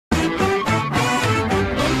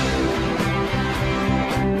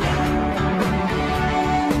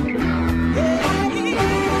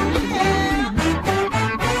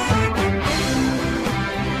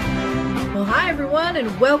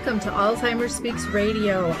welcome to Alzheimer Speaks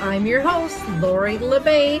Radio. I'm your host, Laurie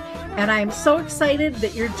LeBay, and I'm so excited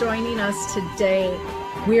that you're joining us today.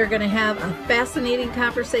 We are going to have a fascinating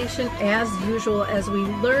conversation as usual as we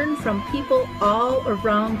learn from people all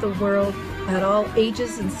around the world at all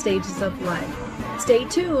ages and stages of life. Stay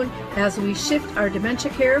tuned as we shift our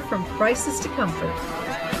dementia care from crisis to comfort.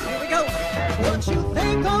 Here we go. What you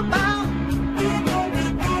think about,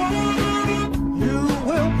 you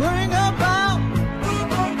will bring about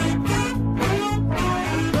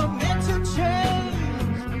the mental change.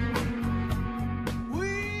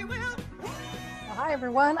 We will. Hi,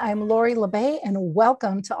 everyone. I'm Laurie LeBay, and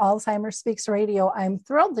welcome to Alzheimer Speaks Radio. I'm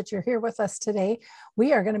thrilled that you're here with us today.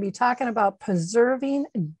 We are going to be talking about preserving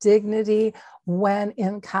dignity when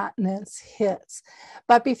incontinence hits.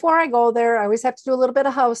 But before I go there, I always have to do a little bit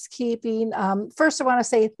of housekeeping. First, I want to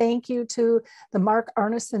say thank you to the Mark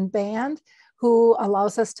Arneson Band, who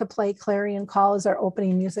allows us to play Clarion Call as our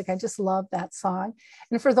opening music. I just love that song.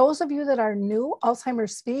 And for those of you that are new, Alzheimer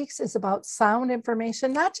Speaks is about sound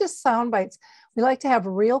information, not just sound bites. We like to have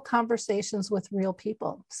real conversations with real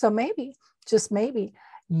people. So maybe, just maybe,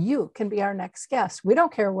 you can be our next guest. We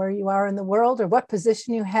don't care where you are in the world or what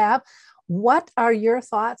position you have. What are your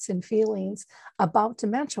thoughts and feelings about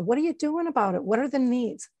dementia? What are you doing about it? What are the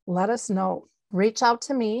needs? Let us know. Reach out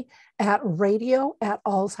to me at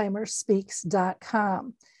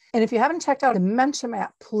radio@alzheimerspeaks.com. And if you haven't checked out Dementia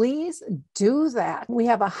Map, please do that. We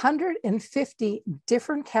have 150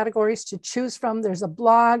 different categories to choose from. There's a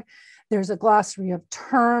blog, there's a glossary of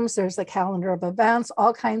terms, there's a calendar of events,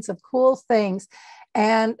 all kinds of cool things.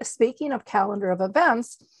 And speaking of calendar of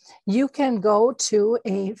events, you can go to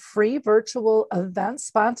a free virtual event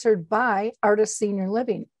sponsored by Artist Senior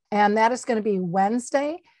Living. And that is going to be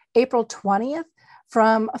Wednesday, April 20th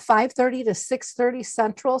from 5:30 to 6:30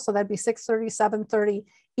 Central. So that'd be 6:30, 7:30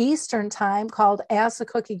 Eastern time, called As the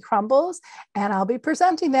Cookie Crumbles. And I'll be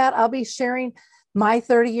presenting that. I'll be sharing my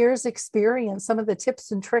 30 years experience, some of the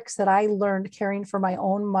tips and tricks that I learned caring for my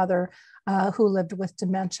own mother who lived with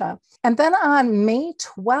dementia. And then on May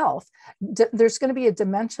 12th, there's going to be a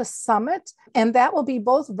dementia summit, and that will be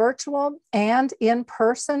both virtual and in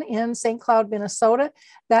person in St. Cloud, Minnesota.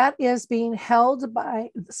 That is being held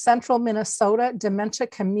by Central Minnesota Dementia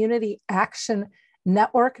Community Action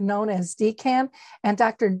Network, known as DCAN, and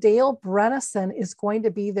Dr. Dale Brennison is going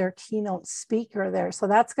to be their keynote speaker there. So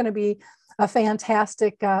that's going to be a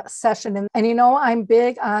fantastic session. And you know, I'm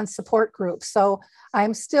big on support groups. So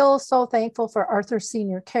I'm still so thankful for Arthur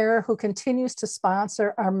Senior Care, who continues to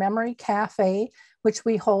sponsor our Memory Cafe, which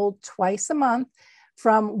we hold twice a month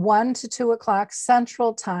from 1 to 2 o'clock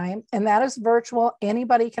Central Time. And that is virtual.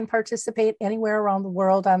 Anybody can participate anywhere around the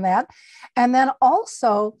world on that. And then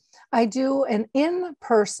also, I do an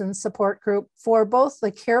in-person support group for both the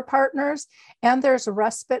care partners, and there's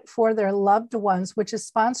respite for their loved ones, which is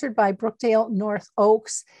sponsored by Brookdale North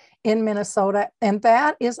Oaks in Minnesota. And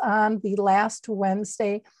that is on the last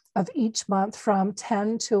Wednesday of each month from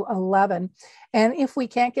 10 to 11. And if we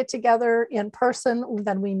can't get together in person,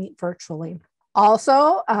 then we meet virtually.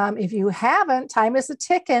 Also, if you haven't, time is a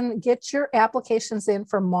ticking, get your applications in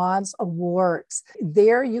for Maud's Awards.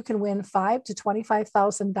 There you can win $5,000 to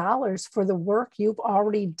 $25,000 for the work you've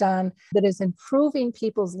already done that is improving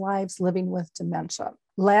people's lives living with dementia.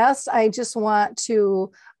 Last, I just want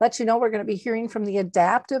to let you know we're going to be hearing from the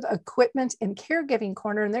Adaptive Equipment and Caregiving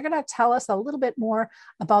Corner, and they're going to tell us a little bit more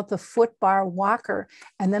about the foot bar walker.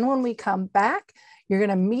 And then when we come back, you're going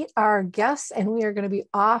to meet our guests, and we are going to be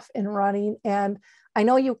off and running. And I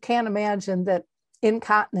know you can't imagine that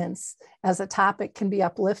incontinence as a topic can be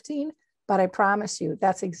uplifting, but I promise you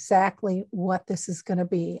that's exactly what this is going to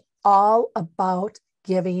be, all about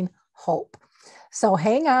giving hope. So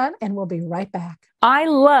hang on, and we'll be right back. I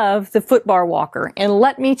love the foot bar walker, and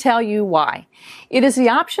let me tell you why. It is the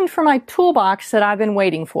option for my toolbox that I've been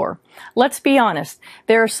waiting for. Let's be honest,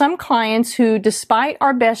 there are some clients who, despite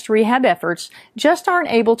our best rehab efforts, just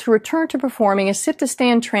aren't able to return to performing a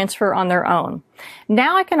sit-to-stand transfer on their own.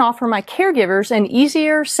 Now I can offer my caregivers an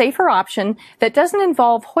easier, safer option that doesn't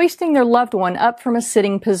involve hoisting their loved one up from a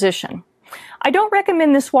sitting position. I don't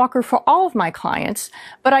recommend this walker for all of my clients,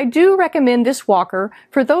 but I do recommend this walker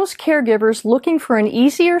for those caregivers looking for an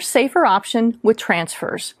easier, safer option with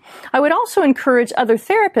transfers. I would also encourage other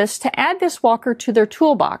therapists to add this walker to their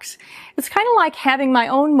toolbox. It's kind of like having my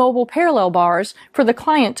own mobile parallel bars for the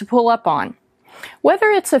client to pull up on. Whether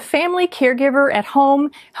it's a family caregiver at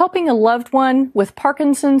home helping a loved one with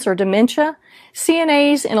Parkinson's or dementia,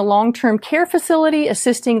 CNAs in a long-term care facility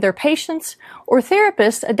assisting their patients, or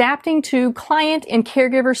therapists adapting to client and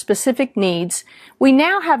caregiver specific needs, we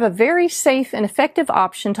now have a very safe and effective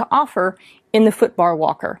option to offer in the footbar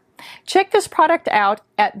walker. Check this product out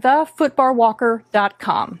at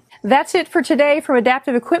thefootbarwalker.com. That's it for today from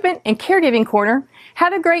Adaptive Equipment and Caregiving Corner.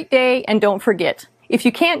 Have a great day, and don't forget, if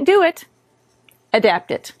you can't do it,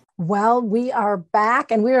 adapt it. Well, we are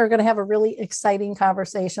back, and we are going to have a really exciting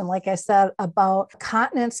conversation, like I said, about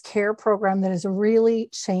continence care program that is really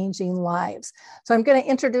changing lives. So I'm going to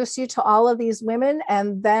introduce you to all of these women,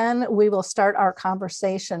 and then we will start our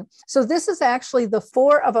conversation. So this is actually the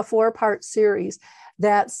four-part series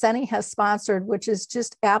that Seni has sponsored, which is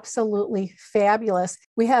just absolutely fabulous.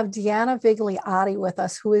 We have Deanna Vigliotta with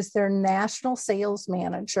us, who is their national sales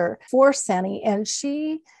manager for Seni, and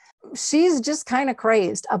she's just kind of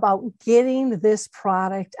crazed about getting this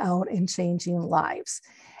product out and changing lives.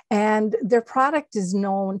 And their product is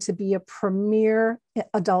known to be a premier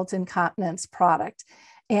adult incontinence product.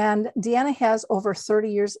 And Deanna has over 30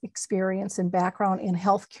 years experience and background in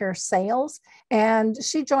healthcare sales. And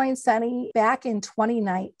she joined Seni back in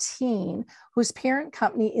 2019, whose parent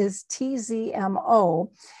company is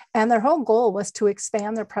TZMO. And their whole goal was to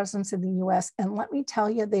expand their presence in the US. And let me tell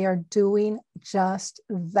you, they are doing just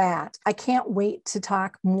that. I can't wait to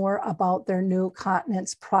talk more about their new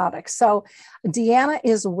continence products. So Deanna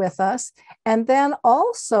is with us. And then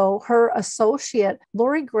also her associate,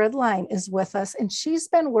 Laurie Gredlein, is with us. And she's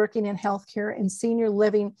been working in healthcare and senior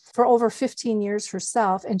living for over 15 years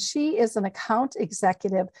herself. And she is an account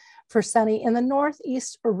executive for Seni in the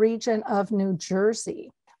Northeast region of New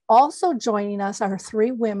Jersey. Also joining us are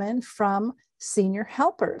three women from Senior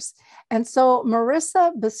Helpers. And so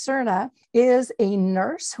Marisa Biserna is a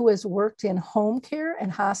nurse who has worked in home care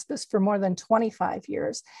and hospice for more than 25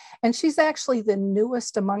 years. And she's actually the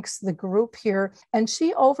newest amongst the group here. And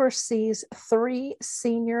she oversees 3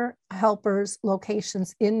 Senior Helpers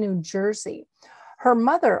locations in New Jersey. Her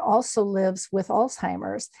mother also lives with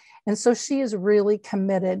Alzheimer's. And so she is really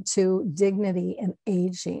committed to dignity and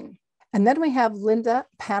aging. And then we have Linda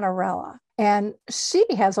Panarella. And she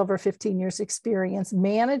has over 15 years experience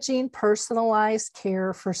managing personalized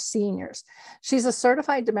care for seniors. She's a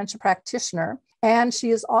certified dementia practitioner, and she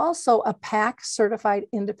is also a PAC certified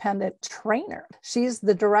independent trainer. She's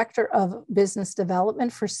the director of business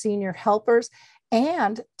development for Senior Helpers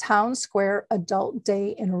and Town Square Adult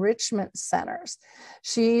Day Enrichment Centers.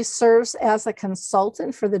 She serves as a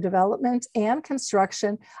consultant for the development and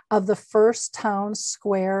construction of the first Town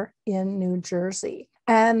Square in New Jersey.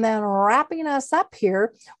 And then wrapping us up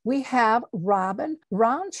here, we have Robin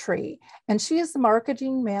Roundtree, and she is the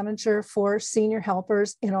marketing manager for Senior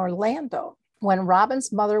Helpers in Orlando. When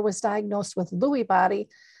Robin's mother was diagnosed with Lewy body,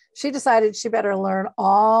 she decided she better learn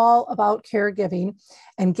all about caregiving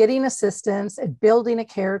and getting assistance and building a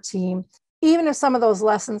care team, even if some of those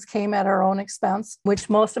lessons came at our own expense, which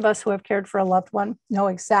most of us who have cared for a loved one know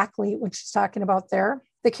exactly what she's talking about there.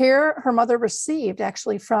 The care her mother received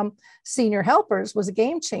actually from Senior Helpers was a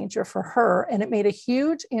game changer for her, and it made a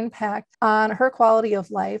huge impact on her quality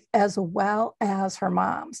of life as well as her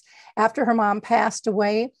mom's. After her mom passed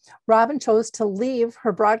away, Robin chose to leave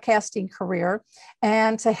her broadcasting career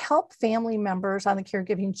and to help family members on the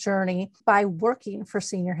caregiving journey by working for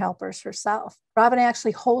Senior Helpers herself. Robin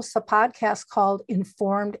actually hosts a podcast called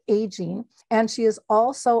Informed Aging, and she is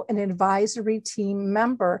also an advisory team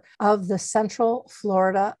member of the Central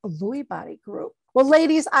Florida Lewy Body Group. Well,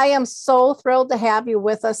 ladies, I am so thrilled to have you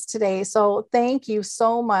with us today. So thank you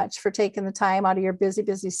so much for taking the time out of your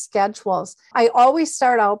busy schedules. I always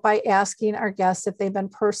start out by asking our guests if they've been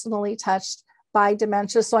personally touched by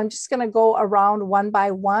dementia. So I'm just going to go around one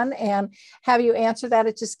by one and have you answer that.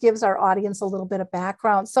 It just gives our audience a little bit of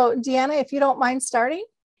background. So Deanna, if you don't mind starting.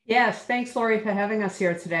 Yes, thanks, Laurie, for having us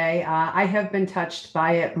here today. I have been touched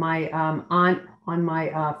by it. My aunt on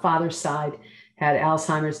my father's side had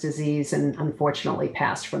Alzheimer's disease and unfortunately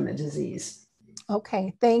passed from the disease.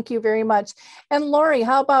 Okay, thank you very much. And Laurie,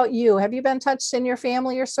 how about you? Have you been touched in your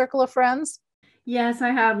family or circle of friends? Yes, I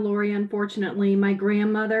have, Laurie. Unfortunately, my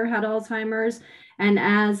grandmother had Alzheimer's, and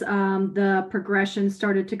as the progression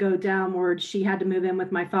started to go downward, she had to move in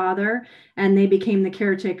with my father, and they became the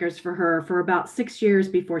caretakers for her for about 6 years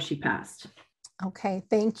before she passed. Okay,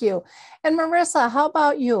 thank you. And Marisa, how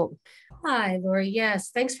about you? Hi, Laurie.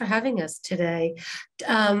 Yes, thanks for having us today.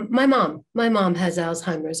 My mom has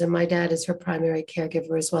Alzheimer's, and my dad is her primary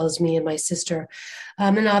caregiver, as well as me and my sister.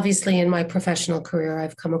 And obviously, in my professional career,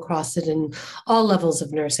 I've come across it in all levels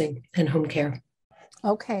of nursing and home care.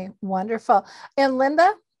 Okay, wonderful. And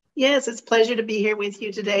Linda? Yes, it's a pleasure to be here with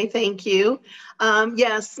you today. Thank you.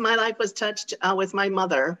 Yes, my life was touched with my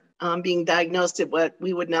mother being diagnosed at what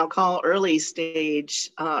we would now call early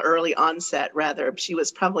onset rather. She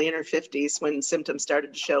was probably in her 50s when symptoms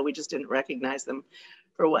started to show. We just didn't recognize them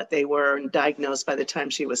for what they were, and diagnosed by the time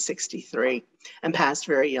she was 63 and passed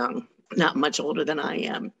very young, not much older than I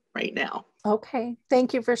am right now. Okay.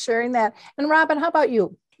 Thank you for sharing that. And Robin, how about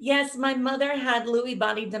you? Yes, my mother had Lewy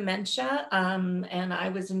body dementia, and I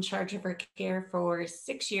was in charge of her care for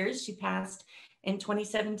 6 years. She passed in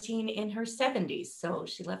 2017 in her 70s, so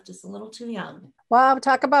she left us a little too young. Wow,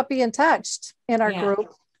 talk about being touched in our Yeah.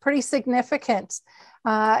 group. Pretty significant.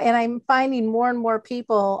 And I'm finding more and more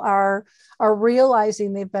people are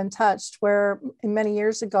realizing they've been touched, where many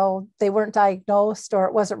years ago they weren't diagnosed or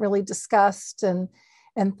it wasn't really discussed and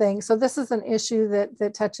things. So this is an issue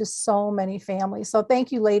that touches so many families. So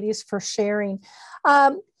thank you, ladies, for sharing.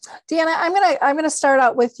 Deanna, I'm gonna start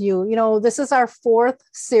out with you. You know, this is our 4th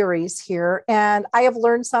series here, and I have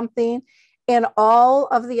learned something in all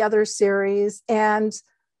of the other series. And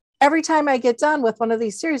every time I get done with one of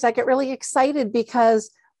these series, I get really excited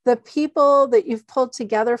because the people that you've pulled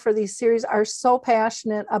together for these series are so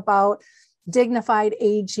passionate about dignified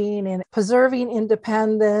aging and preserving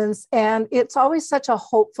independence. And it's always such a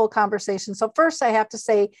hopeful conversation. So first I have to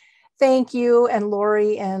say thank you, and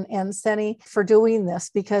Laurie and Seni, for doing this,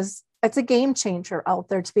 because it's a game changer out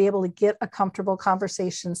there to be able to get a comfortable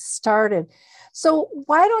conversation started. So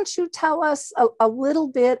why don't you tell us a little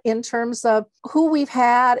bit in terms of who we've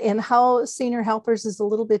had and how Senior Helpers is a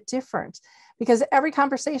little bit different, because every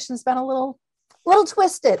conversation's been a little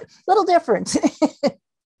twisted, a little different.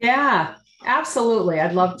 Yeah, absolutely.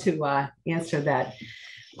 I'd love to answer that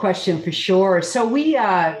question for sure. So we,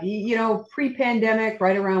 pre-pandemic,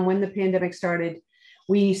 right around when the pandemic started,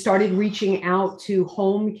 we started reaching out to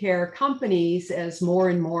home care companies as more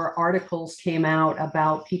and more articles came out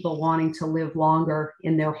about people wanting to live longer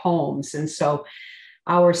in their homes. And so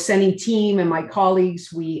our Seni team and my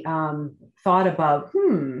colleagues, we thought about,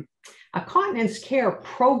 a continence care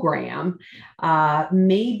program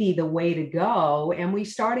may be the way to go. And we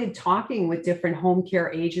started talking with different home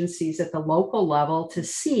care agencies at the local level to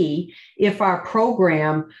see if our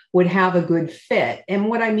program would have a good fit. And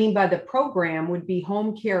what I mean by the program would be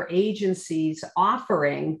home care agencies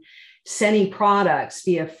offering Seni products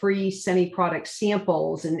via free Seni product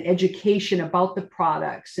samples and education about the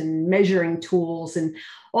products and measuring tools and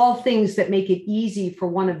all things that make it easy for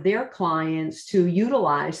one of their clients to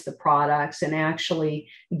utilize the products and actually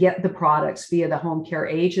get the products via the home care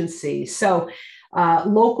agency. So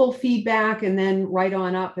local feedback, and then right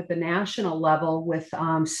on up at the national level with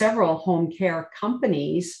several home care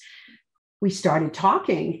companies, we started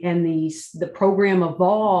talking, and the program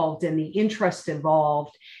evolved and the interest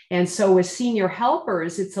evolved. And so as Senior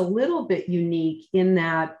Helpers, it's a little bit unique in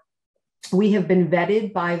that we have been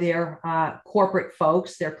vetted by their corporate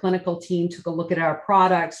folks. Their clinical team took a look at our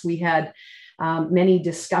products. We had many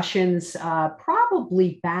discussions,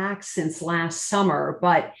 probably back since last summer,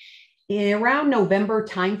 but around November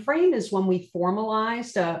timeframe is when we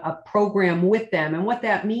formalized a program with them. And what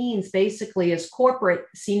that means basically is corporate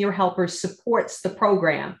Senior Helpers supports the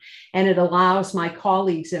program, and it allows my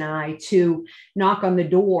colleagues and I to knock on the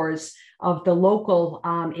doors of the local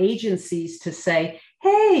agencies to say,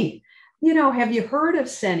 hey, have you heard of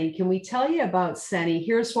Seni? Can we tell you about Seni?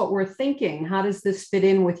 Here's what we're thinking. How does this fit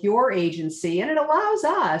in with your agency? And it allows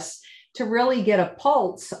us to really get a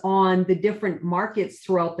pulse on the different markets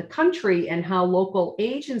throughout the country and how local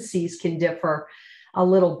agencies can differ a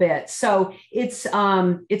little bit. So it's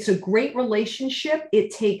a great relationship.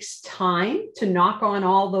 It takes time to knock on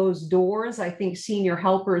all those doors. I think Senior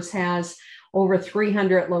Helpers has over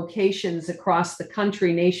 300 locations across the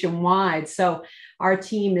country nationwide. So our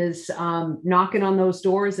team is knocking on those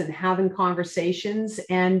doors and having conversations,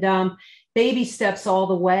 and baby steps all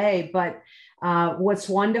the way. But what's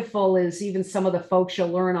wonderful is even some of the folks you'll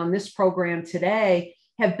learn on this program today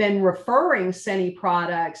have been referring Seni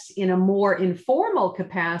products in a more informal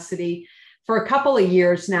capacity for a couple of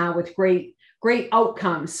years now with great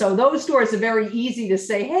outcomes. So those doors are very easy to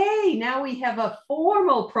say, hey, now we have a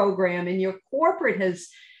formal program and your corporate has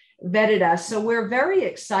vetted us. So we're very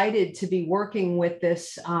excited to be working with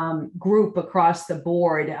this group across the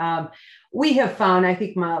board. We have found, I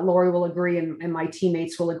think Laurie will agree, and my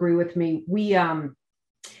teammates will agree with me,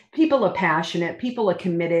 people are passionate, people are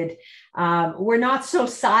committed. We're not so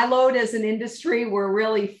siloed as an industry. We're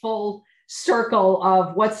really full circle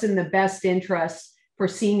of what's in the best interest for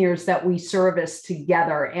seniors that we service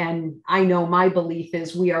together. And I know my belief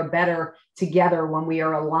is we are better together when we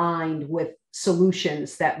are aligned with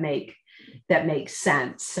solutions that make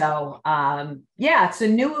sense. So it's a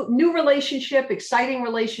new relationship, exciting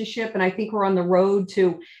relationship. And I think we're on the road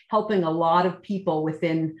to helping a lot of people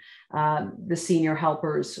within the Senior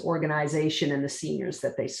Helpers organization and the seniors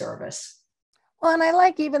that they service. Well, and I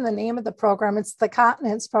like even the name of the program. It's the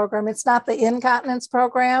Continence Program. It's not the Incontinence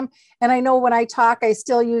Program. And I know when I talk, I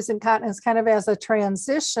still use incontinence kind of as a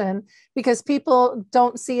transition because people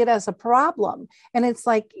don't see it as a problem. And it's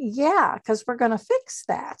like, yeah, because we're going to fix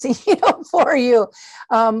that, for you.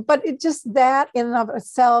 But it just that in and of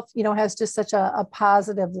itself, has just such a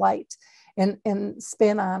positive light and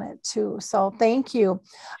spin on it too. So thank you.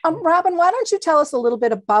 Robin, why don't you tell us a little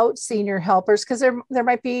bit about Senior Helpers? Because there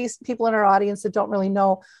might be people in our audience that don't really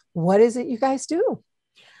know what is it you guys do.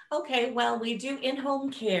 Okay, well, we do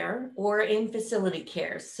in-home care or in facility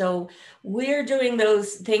care. So we're doing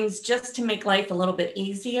those things just to make life a little bit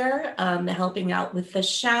easier, helping out with the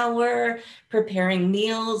shower, preparing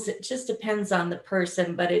meals. It just depends on the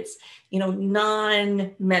person, but it's,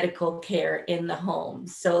 non-medical care in the home.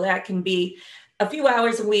 So that can be a few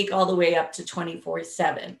hours a week all the way up to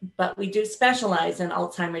 24/7. But we do specialize in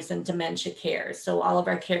Alzheimer's and dementia care. So all of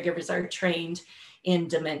our caregivers are trained in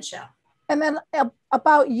dementia. And then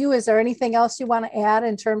about you, is there anything else you want to add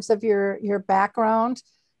in terms of your background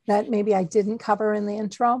that maybe I didn't cover in the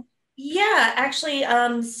intro? Yeah, actually,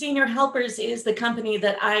 Senior Helpers is the company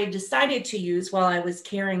that I decided to use while I was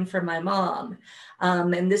caring for my mom.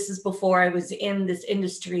 And this is before I was in this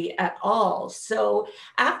industry at all. So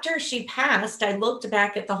after she passed, I looked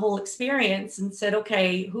back at the whole experience and said,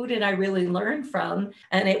 okay, who did I really learn from?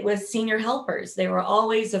 And it was Senior Helpers. They were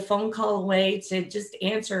always a phone call away to just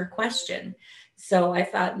answer a question. So I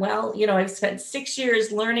thought, well, I've spent 6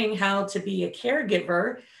 years learning how to be a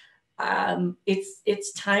caregiver.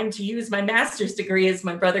 It's time to use my master's degree, as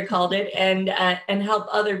my brother called it, and help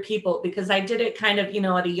other people, because I did it kind of,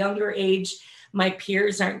 at a younger age. My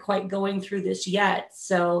peers aren't quite going through this yet.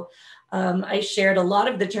 So I shared a lot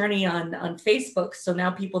of the journey on Facebook. So now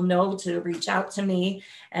people know to reach out to me.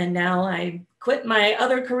 And now I quit my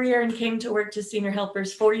other career and came to work to Senior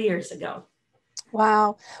Helpers 4 years ago.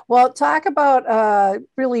 Wow. Well, talk about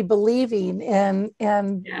really believing and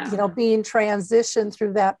being transitioned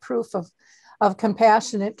through that proof of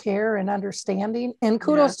compassionate care and understanding. And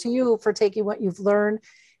kudos to you for taking what you've learned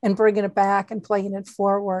and bringing it back and playing it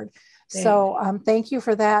forward. Thanks. So thank you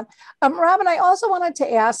for that. Robin, I also wanted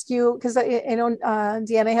to ask you, because I know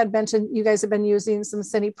Deanna had mentioned you guys have been using some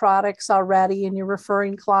Seni products already, and you're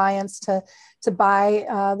referring clients to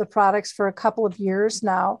buy the products for a couple of years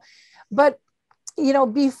now. But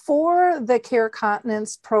before the Care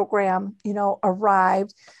Continence program,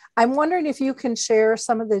 arrived, I'm wondering if you can share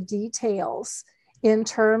some of the details in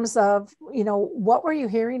terms of, what were you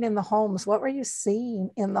hearing in the homes? What were you seeing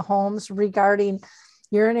in the homes regarding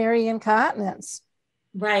urinary incontinence?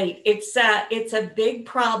 Right. It's a big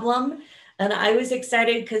problem. And I was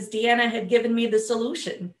excited because Deanna had given me the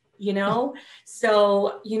solution,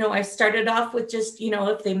 So, I started off with just,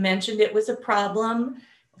 if they mentioned it was a problem,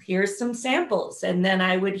 here's some samples. And then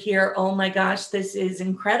I would hear, oh my gosh, this is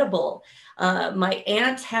incredible. My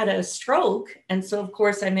aunt had a stroke. And so, of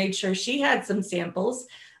course, I made sure she had some samples.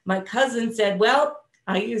 My cousin said, well,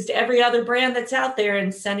 I used every other brand that's out there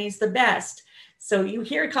and Seni's the best. So you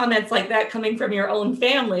hear comments like that coming from your own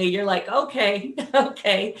family. You're like, okay.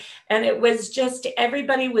 And it was just,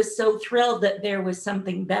 everybody was so thrilled that there was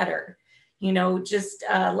something better. Just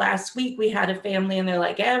last week we had a family and they're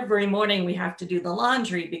like, every morning we have to do the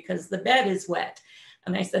laundry because the bed is wet.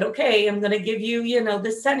 And I said, okay, I'm going to give you,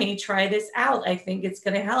 the Seni, try this out. I think it's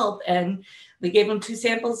going to help. And we gave them 2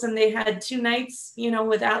 samples and they had 2 nights,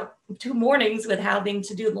 without 2 mornings with having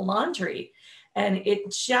to do the laundry. And it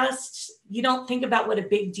just, you don't think about what a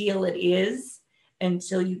big deal it is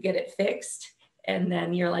until you get it fixed. And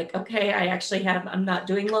then you're like, okay, I'm not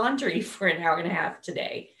doing laundry for an hour and a half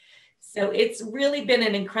today. So it's really been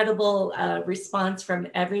an incredible response from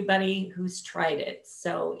everybody who's tried it.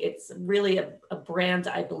 So it's really a brand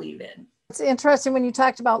I believe in. It's interesting when you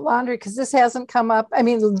talked about laundry, because this hasn't come up. I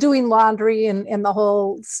mean, doing laundry and the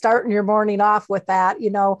whole starting your morning off with that,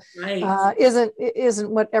 right. Isn't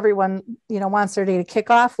what everyone, wants their day to kick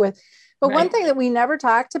off with. But right. One thing that we never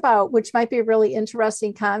talked about, which might be a really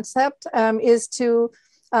interesting concept, is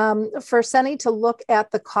for Seni to look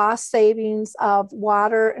at the cost savings of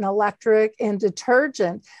water and electric and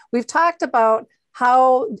detergent. We've talked about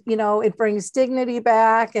how, it brings dignity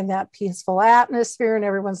back and that peaceful atmosphere and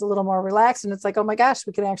everyone's a little more relaxed. And it's like, oh my gosh,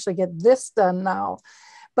 we can actually get this done now.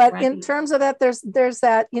 But right. in terms of that, there's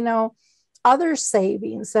that, other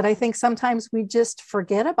savings that I think sometimes we just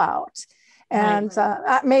forget about. And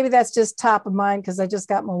maybe that's just top of mind because I just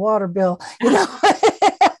got my water bill,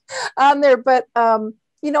 on there. But,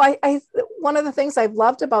 I one of the things I've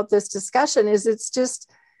loved about this discussion is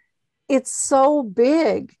it's so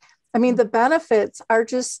big. I mean, the benefits are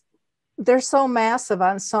just they're so massive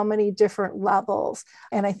on so many different levels.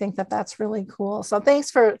 And I think that that's really cool. So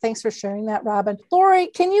thanks for sharing that, Robin. Laurie,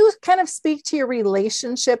 can you kind of speak to your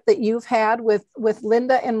relationship that you've had with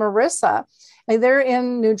Linda and Marisa? And they're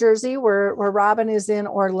in New Jersey, where Robin is in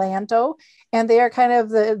Orlando, and they are kind of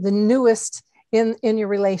the newest in your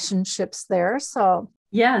relationships there. So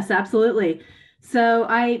yes, absolutely. So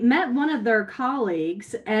I met one of their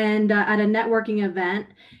colleagues and at a networking event,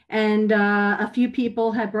 and a few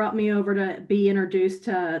people had brought me over to be introduced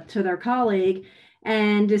to their colleague.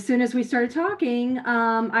 And as soon as we started talking,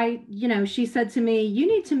 she said to me, "You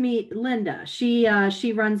need to meet Linda. She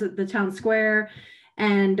runs at the town square."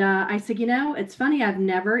 And I said, it's funny, I've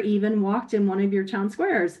never even walked in one of your town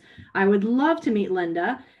squares. I would love to meet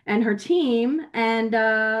Linda and her team and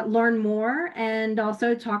learn more, and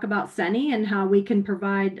also talk about Seni and how we can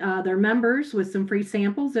provide their members with some free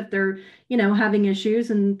samples if they're, having issues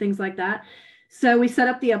and things like that. So we set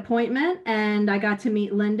up the appointment, and I got to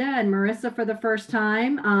meet Linda and Marisa for the first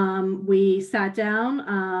time. We sat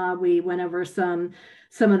down, we went over some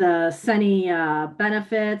of the Seni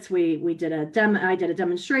benefits. We did I did a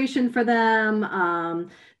demonstration for them.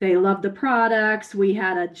 They loved the products. We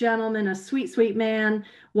had a gentleman, a sweet man,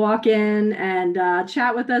 walk in and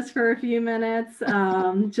chat with us for a few minutes.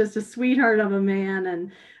 Just a sweetheart of a man,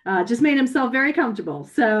 and just made himself very comfortable.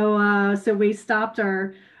 So we stopped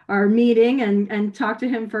our meeting and talked to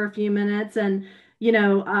him for a few minutes, and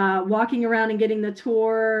walking around and getting the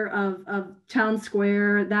tour of Town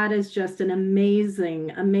Square. That is just an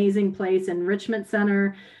amazing place. Enrichment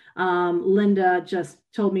Center. Linda just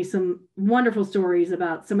told me some wonderful stories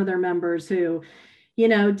about some of their members who,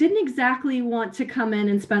 didn't exactly want to come in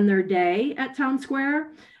and spend their day at Town Square.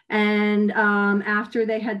 And after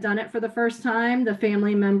they had done it for the first time, the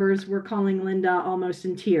family members were calling Linda almost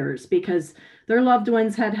in tears because their loved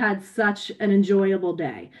ones had had such an enjoyable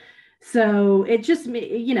day. So it just,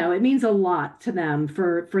 it means a lot to them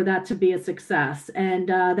for that to be a success. And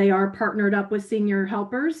they are partnered up with Senior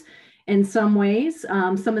Helpers in some ways.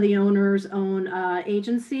 Some of the owners own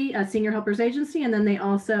agency, a Senior Helpers agency, and then they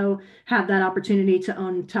also have that opportunity to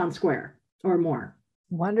own Town Square or more.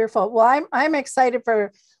 Wonderful. Well, I'm excited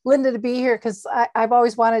for Linda to be here because I've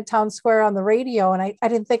always wanted Town Square on the radio, and I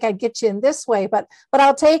didn't think I'd get you in this way, but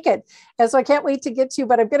I'll take it. And so I can't wait to get to you,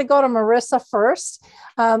 but I'm going to go to Marisa first,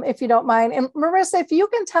 if you don't mind. And Marisa, if you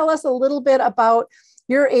can tell us a little bit about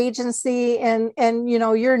your agency and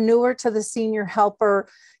you're newer to the Senior Helper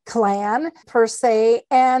clan per se.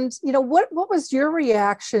 And, what was your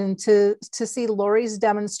reaction to see Laurie's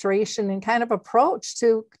demonstration and kind of approach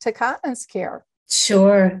to continence care?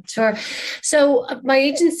 Sure. So my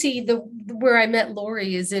agency, where I met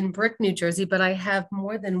Laurie, is in Brick, New Jersey, but I have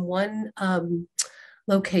more than one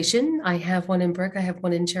location. I have one in Brick, I have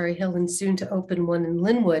one in Cherry Hill, and soon to open one in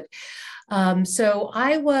Linwood. So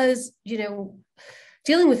I was,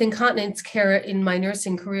 dealing with incontinence care in my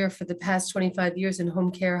nursing career for the past 25 years in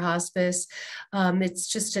home care hospice. It's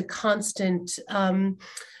just a constant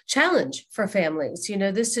challenge for families.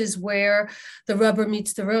 This is where the rubber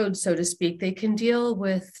meets the road, so to speak. They can deal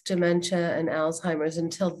with dementia and Alzheimer's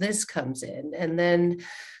until this comes in. And then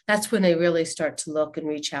that's when they really start to look and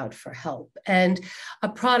reach out for help. And a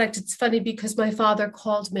product, it's funny because my father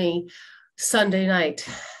called me Sunday night.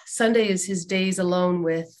 Sunday is his days alone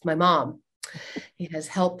with my mom. He has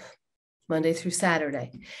help Monday through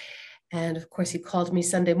Saturday. And of course, he called me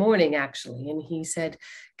Sunday morning, actually, and he said,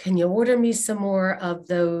 "Can you order me some more of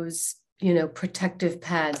those, protective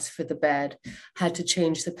pads for the bed?" Had to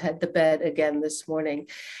change the bed again this morning.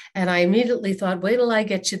 And I immediately thought, wait till I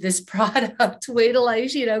get you this product. Wait till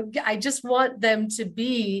I just want them to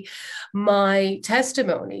be my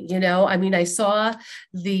testimony. I saw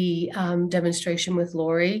the demonstration with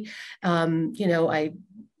Laurie. I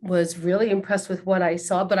was really impressed with what I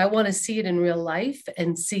saw, but I want to see it in real life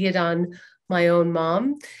and see it on my own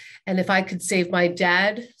mom. And if I could save my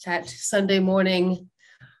dad that Sunday morning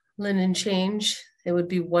linen change, it would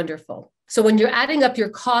be wonderful. So when you're adding up your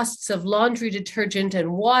costs of laundry detergent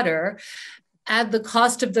and water, add the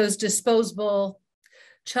cost of those disposable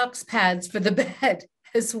Chuck's pads for the bed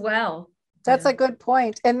as well. That's a good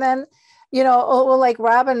point. And then, like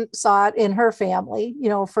Robin saw it in her family,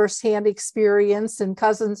 firsthand experience and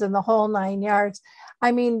cousins and the whole 9 yards.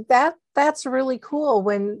 I mean, that's really cool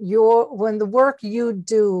when the work you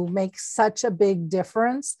do makes such a big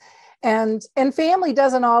difference. And family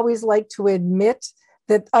doesn't always like to admit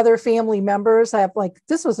that other family members have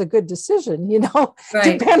this was a good decision,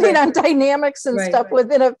 right, depending on dynamics and stuff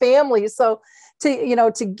within a family. So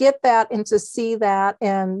to get that and to see that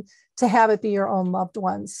and to have it be your own loved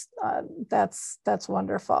ones. That's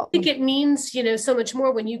wonderful. I think it means, so much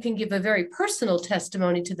more when you can give a very personal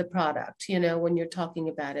testimony to the product, when you're talking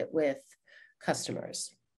about it with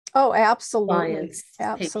customers. Oh, absolutely. Clients,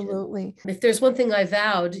 absolutely. Patients. If there's one thing I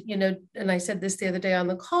vowed, and I said this the other day on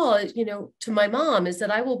the call, to my mom, is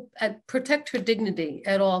that I will protect her dignity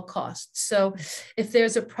at all costs. So if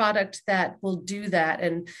there's a product that will do that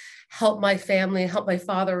and help my family, help my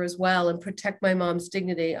father as well, and protect my mom's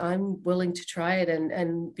dignity, I'm willing to try it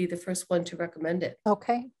and be the first one to recommend it.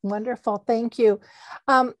 Okay, wonderful. Thank you.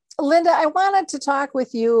 Linda, I wanted to talk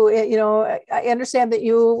with you. I understand that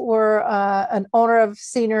you were an owner of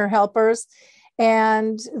Senior Helpers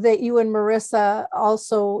and that you and Marisa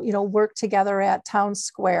also, work together at Town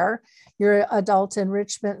Square, your adult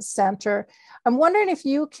enrichment center. I'm wondering if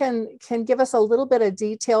you can give us a little bit of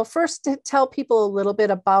detail. First, to tell people a little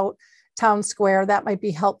bit about Town Square. That might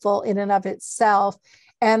be helpful in and of itself.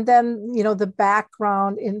 And then, the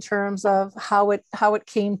background in terms of how it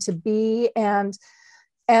came to be and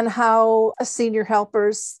how a Senior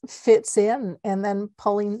Helpers fits in, and then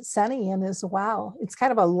pulling Seni in as well. It's kind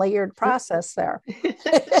of a layered process there.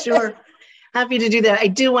 Sure. Happy to do that. I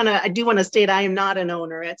do want to state I am not an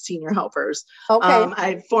owner at Senior Helpers. Okay.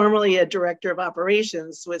 I'm formerly a director of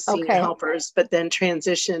operations with Senior Helpers, but then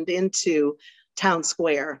transitioned into Town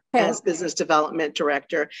Square as business development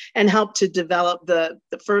director and helped to develop the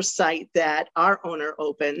first site that our owner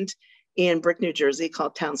opened in Brick, New Jersey,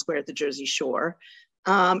 called Town Square at the Jersey Shore.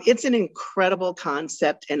 It's an incredible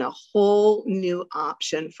concept and a whole new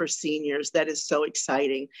option for seniors that is so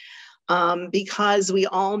exciting, because we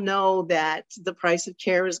all know that the price of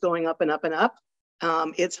care is going up and up and up.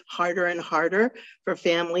 It's harder and harder for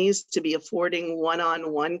families to be affording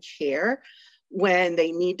one-on-one care when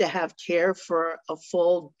they need to have care for a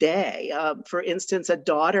full day. For instance, a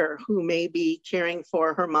daughter who may be caring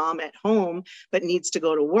for her mom at home but needs to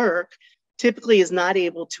go to work typically is not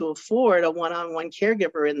able to afford a one-on-one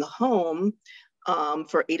caregiver in the home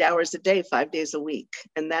for 8 hours a day, 5 days a week.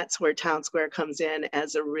 And that's where Town Square comes in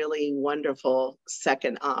as a really wonderful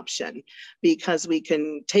second option, because we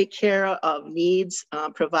can take care of needs,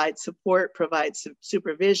 provide support, provide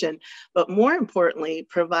supervision, but more importantly,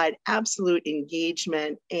 provide absolute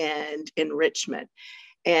engagement and enrichment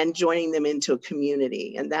and joining them into a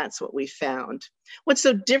community. And that's what we found. What's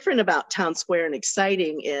so different about Town Square and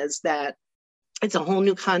exciting is that it's a whole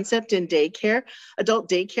new concept in daycare. Adult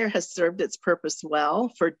daycare has served its purpose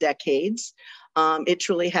well for decades. It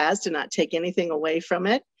truly has, to not take anything away from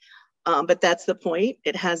it. But that's the point.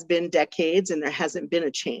 It has been decades and there hasn't been a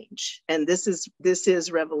change. And this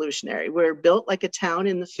is revolutionary. We're built like a town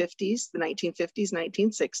in the 50s, the 1950s,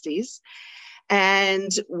 1960s.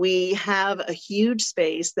 And we have a huge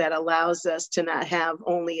space that allows us to not have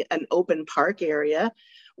only an open park area,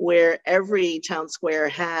 where every Town Square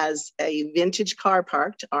has a vintage car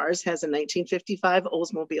parked. Ours has a 1955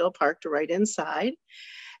 Oldsmobile parked right inside.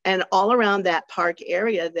 And all around that park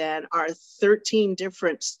area then are 13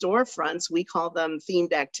 different storefronts. We call them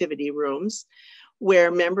themed activity rooms,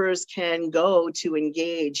 where members can go to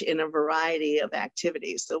engage in a variety of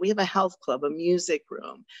activities. So we have a health club, a music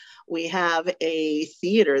room. We have a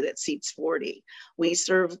theater that seats 40. We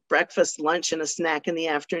serve breakfast, lunch, and a snack in the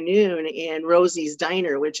afternoon in Rosie's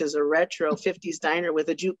Diner, which is a retro 50s diner with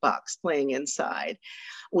a jukebox playing inside.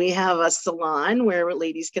 We have a salon where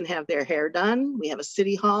ladies can have their hair done. We have a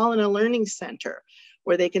city hall and a learning center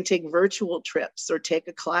where they can take virtual trips or take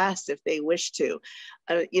a class if they wish to.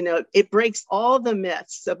 It breaks all the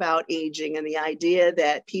myths about aging and the idea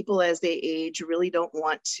that people as they age really don't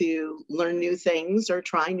want to learn new things or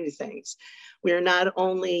try new things. We're not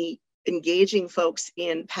only engaging folks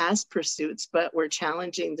in past pursuits, but we're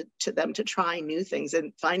challenging them to try new things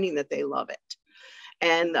and finding that they love it.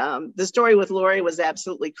 And the story with Laurie was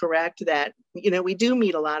absolutely correct that, we do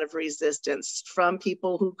meet a lot of resistance from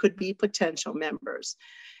people who could be potential members,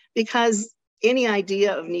 because any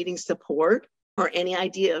idea of needing support or any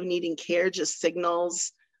idea of needing care just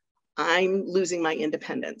signals I'm losing my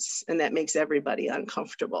independence, and that makes everybody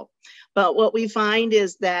uncomfortable. But what we find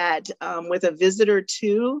is that with a visit or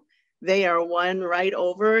two, they are won right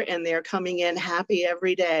over and they're coming in happy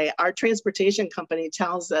every day. Our transportation company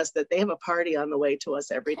tells us that they have a party on the way to us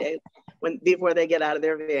every day before they get out of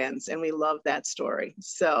their vans. And we love that story.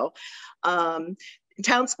 So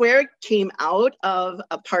Town Square came out of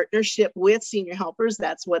a partnership with Senior Helpers.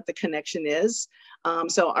 That's what the connection is.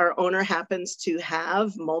 So our owner happens to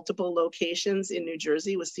have multiple locations in New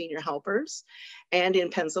Jersey with Senior Helpers and in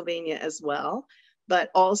Pennsylvania as well. But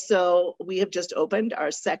also we have just opened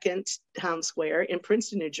our second Town Square in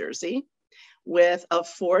Princeton, New Jersey. with a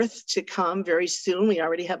fourth to come very soon. We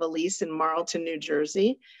already have a lease in Marlton, New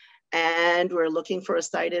Jersey, and we're looking for a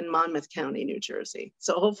site in Monmouth County, New Jersey.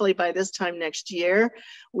 So hopefully by this time next year,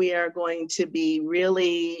 we are going to be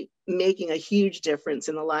really making a huge difference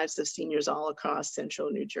in the lives of seniors all across central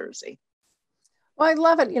New Jersey. Well, I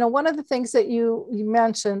love it. You know, one of the things that you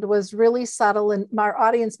mentioned was really subtle, and our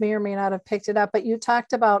audience may or may not have picked it up, but you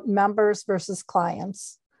talked about members versus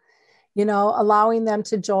clients, you know, allowing them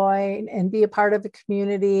to join and be a part of the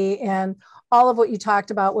community. And all of what you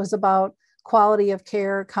talked about was about quality of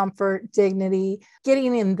care, comfort, dignity,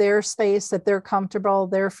 getting in their space that they're comfortable,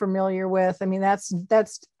 they're familiar with. I mean, that's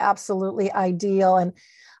absolutely ideal. And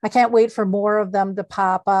I can't wait for more of them to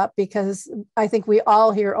pop up, because I think we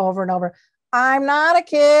all hear over and over, I'm not a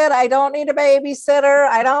kid. I don't need a babysitter.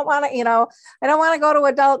 I don't want to, I don't want to go to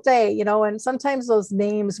adult day, and sometimes those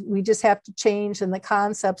names, we just have to change in the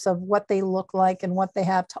concepts of what they look like and what they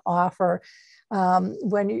have to offer.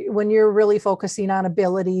 When you're really focusing on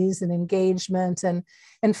abilities and engagement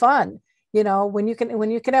and fun, when you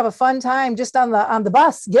can have a fun time just on the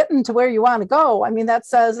bus, getting to where you want to go. I mean, that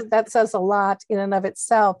says a lot in and of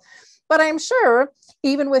itself. But I'm sure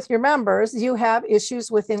even with your members, you have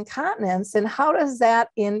issues with incontinence. And how does that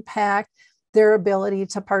impact their ability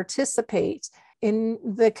to participate in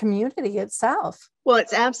the community itself? Well,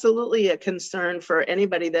 it's absolutely a concern for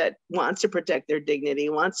anybody that wants to protect their dignity,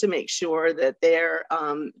 wants to make sure that they're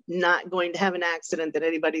not going to have an accident that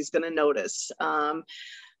anybody's going to notice.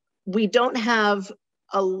 We don't have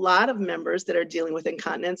a lot of members that are dealing with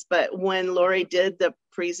incontinence, but when Laurie did the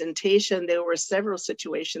presentation, there were several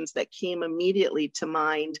situations that came immediately to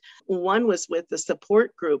mind. One was with the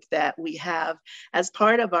support group that we have as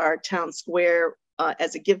part of our town square.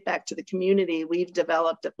 As a give back to the community, we've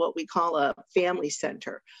developed what we call a family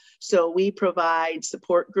center. So we provide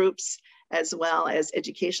support groups as well as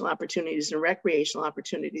educational opportunities and recreational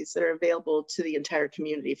opportunities that are available to the entire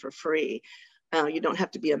community for free. You don't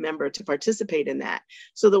have to be a member to participate in that.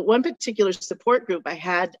 So the one particular support group I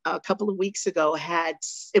had a couple of weeks ago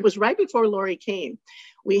it was right before Laurie came.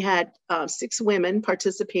 We had 6 women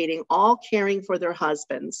participating, all caring for their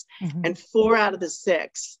husbands, and 4 out of the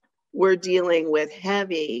 6 were dealing with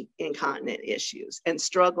heavy incontinent issues and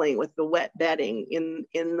struggling with the wet bedding in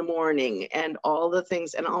the morning and all the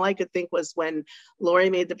things. And all I could think was, when Laurie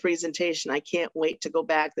made the presentation, I can't wait to go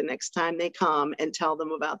back the next time they come and tell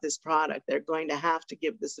them about this product. They're going to have to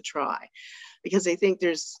give this a try, because I think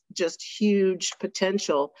there's just huge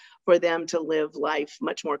potential for them to live life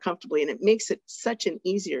much more comfortably. And it makes it such an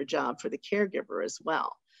easier job for the caregiver as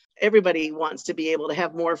well. Everybody wants to be able to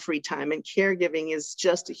have more free time, and caregiving is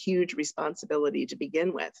just a huge responsibility to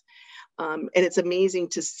begin with. And it's amazing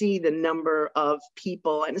to see the number of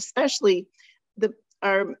people, and especially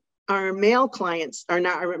our male clients,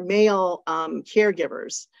 our male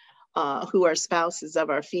caregivers who are spouses of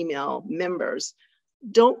our female members,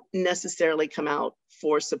 don't necessarily come out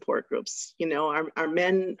for support groups. Our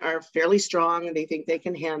men are fairly strong and they think they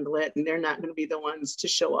can handle it, and they're not going to be the ones to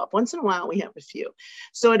show up. Once in a while, we have a few.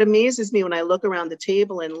 So it amazes me when I look around the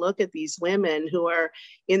table and look at these women who are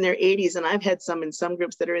in their 80s, and I've had some in some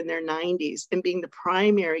groups that are in their 90s, and being the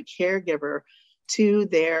primary caregiver to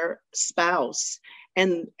their spouse.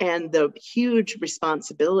 And the huge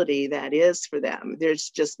responsibility that is for them. There's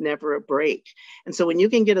just never a break. And so when you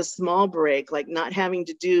can get a small break, like not having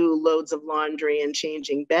to do loads of laundry and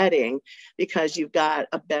changing bedding because you've got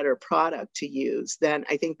a better product to use, then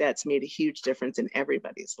I think that's made a huge difference in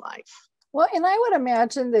everybody's life. Well, and I would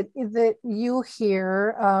imagine that you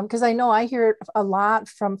hear, because I know I hear it a lot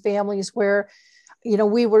from families where,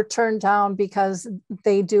 we were turned down because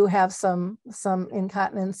they do have some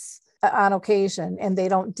incontinence on occasion, and they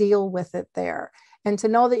don't deal with it there. And to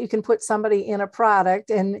know that you can put somebody in a product,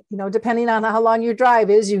 and, depending on how long your drive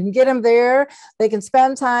is, you can get them there, they can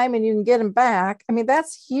spend time, and you can get them back. I mean,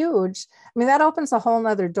 that's huge. I mean, that opens a whole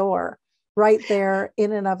nother door right there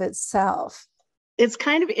in and of itself. It's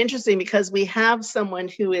kind of interesting because we have someone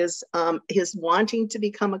who is wanting to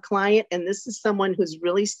become a client, and this is someone who's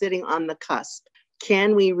really sitting on the cusp.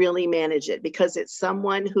 Can we really manage it? Because it's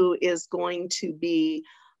someone who is going to be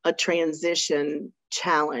a transition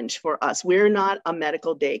challenge for us. We're not a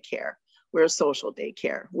medical daycare. We're a social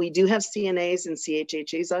daycare. We do have CNAs and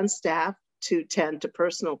CHHAs on staff to tend to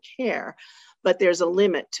personal care, but there's a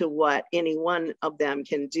limit to what any one of them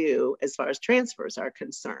can do as far as transfers are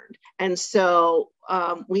concerned. And so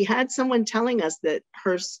we had someone telling us that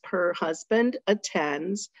her husband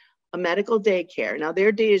attends a medical daycare. Now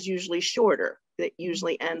their day is usually shorter. That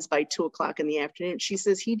usually ends by 2:00 in the afternoon. She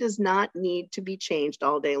says he does not need to be changed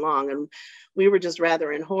all day long. And we were just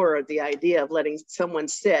rather in horror of the idea of letting someone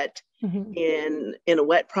sit in a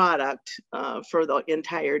wet product for the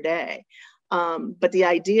entire day. But the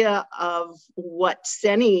idea of what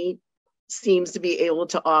Seni seems to be able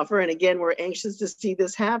to offer, and again, we're anxious to see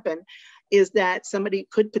this happen, is that somebody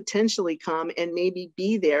could potentially come and maybe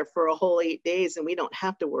be there for a whole 8 days, and we don't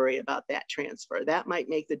have to worry about that transfer. That might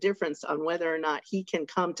make the difference on whether or not he can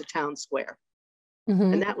come to Town Square.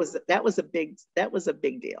 And that was a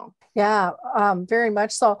big deal. Yeah, very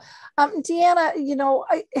much so.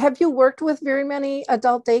 Deanna, have you worked with very many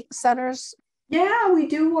adult day centers? Yeah, we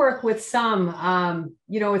do work with some.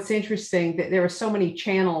 It's interesting that there are so many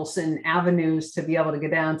channels and avenues to be able to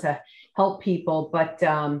get down to help people, but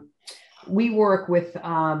we work with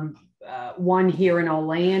one here in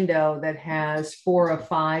Orlando that has 4 or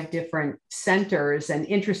 5 different centers. And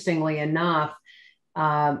interestingly enough,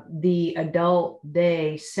 the adult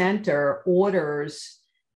day center orders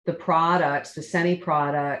the products, the Seni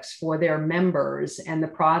products for their members, and the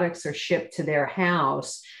products are shipped to their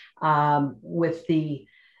house with the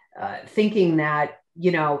thinking that,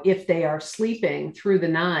 if they are sleeping through the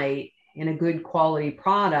night in a good quality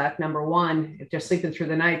product, number one, if they're sleeping through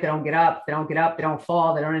the night, they don't get up, they don't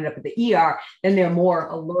fall, they don't end up at the ER, then they're more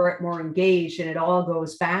alert, more engaged, and it all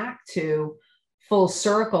goes back to full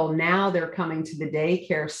circle. Now they're coming to the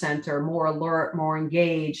daycare center more alert, more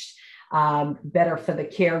engaged, better for the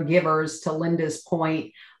caregivers, to Linda's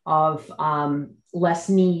point of less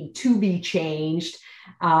need to be changed.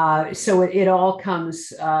 So it all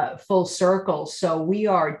comes full circle. So we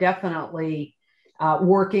are definitely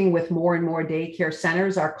working with more and more daycare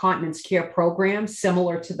centers. Our Continence Care program,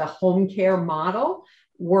 similar to the home care model,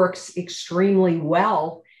 works extremely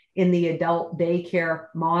well in the adult daycare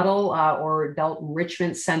model or adult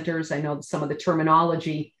enrichment centers. I know some of the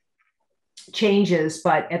terminology changes,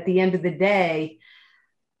 but at the end of the day,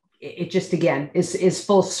 it just, again, is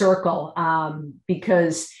full circle,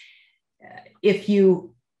 because if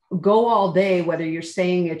you go all day, whether you're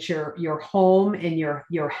staying at your home and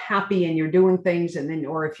you're happy and you're doing things, and then,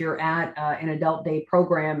 or if you're at an adult day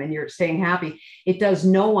program and you're staying happy, it does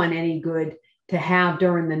no one any good to have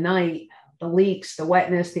during the night the leaks, the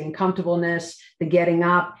wetness, the uncomfortableness, the getting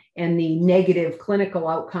up, and the negative clinical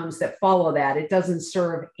outcomes that follow that. It doesn't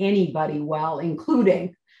serve anybody well,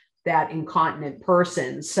 including that incontinent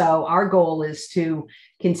person. So our goal is to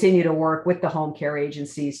continue to work with the home care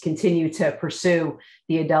agencies, continue to pursue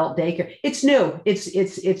the adult daycare. It's new,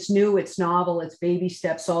 it's new, it's novel, it's baby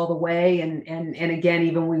steps all the way. And again,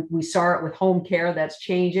 even we saw it with home care, that's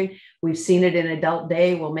changing. We've seen it in adult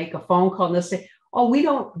day. We'll make a phone call and they'll say, oh, we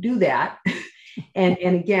don't do that. and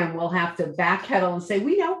again, we'll have to backpedal and say,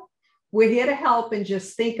 we know, we're here to help, and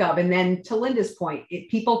just think of. And then to Linda's point,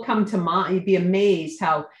 if people come to mind, you'd be amazed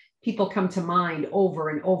how people come to mind over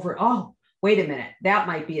and over. Oh, wait a minute, that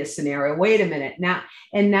might be a scenario. Wait a minute.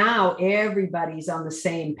 Now everybody's on the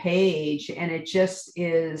same page, and it just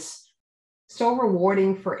is so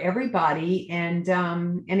rewarding for everybody. And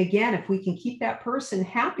again, if we can keep that person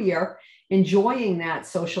happier, enjoying that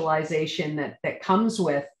socialization that comes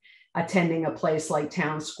with attending a place like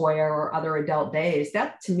Town Square or other adult days,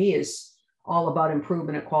 that to me is all about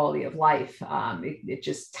improvement of quality of life. It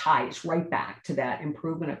just ties right back to that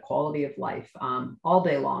improvement of quality of life all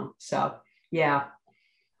day long. So, yeah.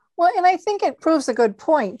 Well, and I think it proves a good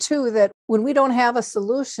point too, that when we don't have a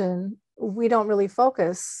solution, we don't really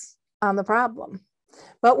focus on the problem.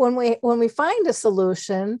 But when we find a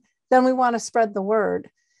solution, then we want to spread the word,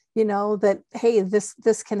 that, hey,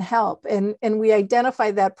 this can help. And we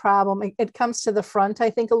identify that problem. It comes to the front, I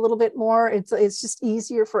think, a little bit more. It's just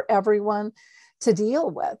easier for everyone to deal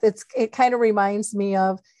with. It kind of reminds me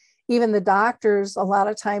of even the doctors a lot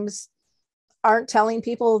of times aren't telling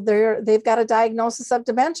people they've got a diagnosis of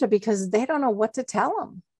dementia because they don't know what to tell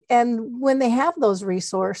them. And when they have those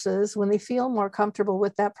resources, when they feel more comfortable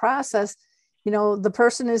with that process, the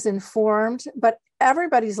person is informed, but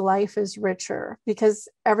everybody's life is richer because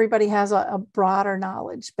everybody has a broader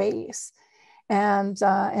knowledge base. And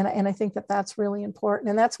I think that's really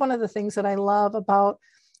important. And that's one of the things that I love about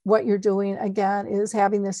what you're doing, again, is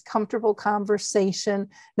having this comfortable conversation.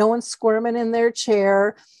 No one's squirming in their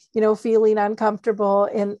chair, feeling uncomfortable.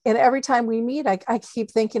 And every time we meet, I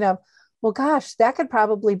keep thinking of, well, gosh, that could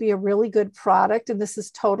probably be a really good product. And this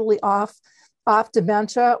is totally off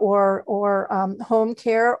dementia or home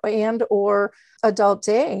care and or adult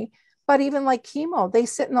day. But even like chemo, they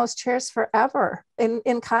sit in those chairs forever. And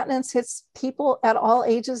incontinence hits people at all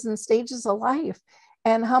ages and stages of life.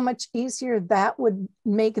 And how much easier that would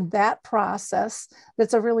make that process,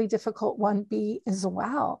 that's a really difficult one, be as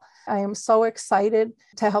well. I am so excited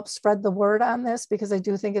to help spread the word on this because I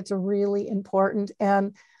do think it's really important.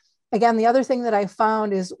 And again, the other thing that I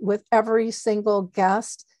found is with every single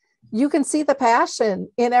guest, you can see the passion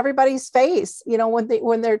in everybody's face,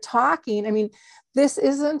 when they're talking. I mean, this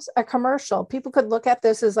isn't a commercial. People could look at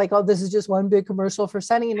this as like, oh, this is just one big commercial for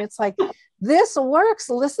Seni. And it's like, this works.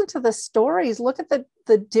 Listen to the stories. Look at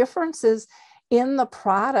the differences in the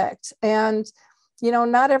product. And,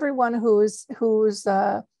 not everyone who's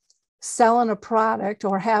selling a product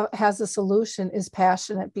or has a solution is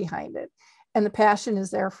passionate behind it. And the passion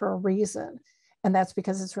is there for a reason. And that's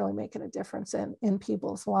because it's really making a difference in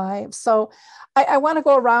people's lives. So I want to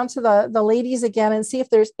go around to the ladies again and see if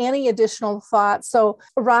there's any additional thoughts. So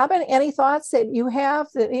Robin, any thoughts that you have,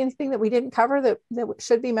 anything that we didn't cover that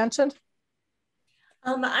should be mentioned?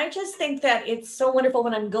 I just think that it's so wonderful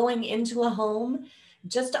when I'm going into a home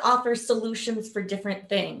just to offer solutions for different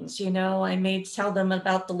things. I may tell them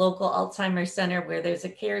about the local Alzheimer center where there's a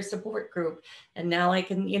care support group. And now I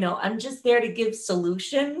can, I'm just there to give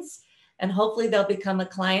solutions. And hopefully they'll become a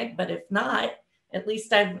client, but if not, at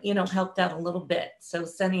least I've, helped out a little bit. So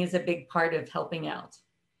Seni is a big part of helping out.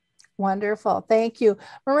 Wonderful. Thank you.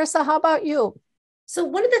 Marisa, how about you? So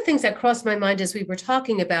one of the things that crossed my mind as we were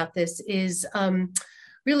talking about this is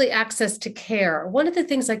really access to care. One of the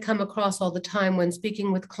things I come across all the time when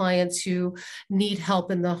speaking with clients who need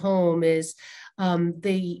help in the home is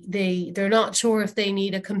they're not sure if they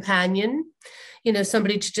need a companion,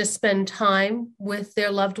 somebody to just spend time with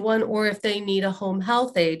their loved one, or if they need a home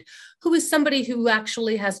health aide, who is somebody who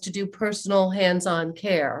actually has to do personal hands-on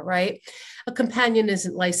care, right? A companion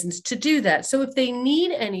isn't licensed to do that. So if they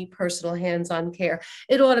need any personal hands-on care,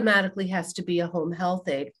 it automatically has to be a home health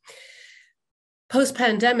aide.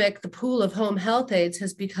 Post-pandemic, the pool of home health aides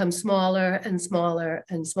has become smaller and smaller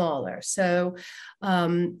and smaller. So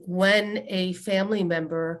when a family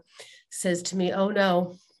member says to me, oh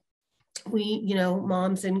no,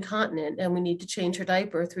 mom's incontinent and we need to change her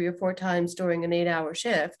diaper 3 or 4 times during an 8-hour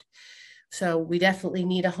shift, so we definitely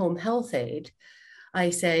need a home health aide, I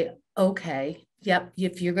say, okay, yep,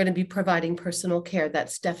 if you're going to be providing personal care,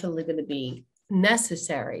 that's definitely going to be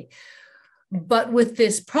necessary. But with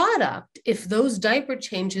this product, if those diaper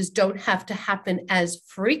changes don't have to happen as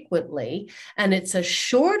frequently and it's a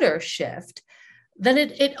shorter shift, then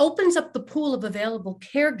it opens up the pool of available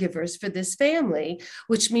caregivers for this family,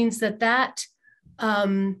 which means that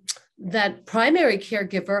primary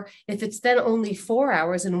caregiver, if it's then only 4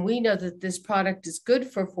 hours, and we know that this product is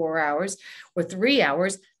good for 4 hours or 3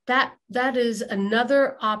 hours, that is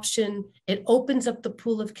another option. It opens up the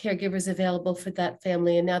pool of caregivers available for that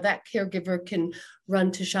family. And now that caregiver can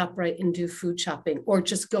run to ShopRite and do food shopping, or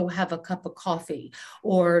just go have a cup of coffee,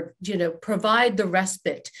 or, provide the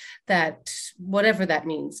respite that, whatever that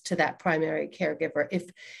means to that primary caregiver,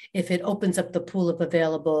 if it opens up the pool of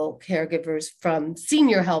available caregivers from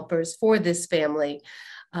senior helpers for this family.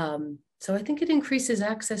 So I think it increases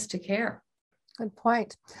access to care. Good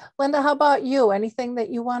point. Linda, how about you? Anything that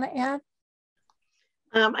you want to add?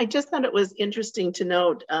 I just thought it was interesting to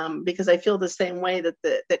note, because I feel the same way, that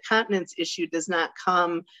the continence issue does not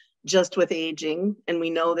come just with aging, and we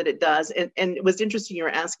know that it does. And it was interesting, you were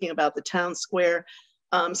asking about the town square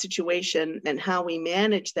situation and how we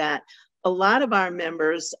manage that. A lot of our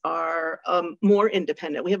members are more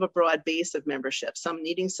independent. We have a broad base of membership, some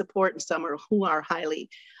needing support and some who are highly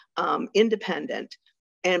independent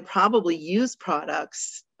and probably use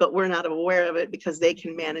products, but we're not aware of it because they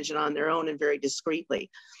can manage it on their own and very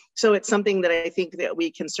discreetly. So it's something that I think that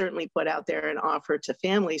we can certainly put out there and offer to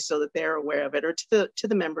families so that they're aware of it, or to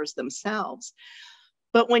the members themselves.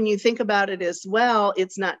 But when you think about it as well,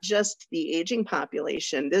 it's not just the aging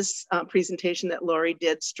population. This presentation that Laurie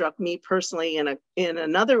did struck me personally in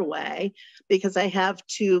another way, because I have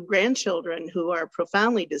 2 grandchildren who are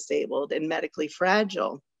profoundly disabled and medically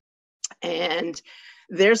fragile. And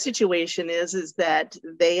their situation is that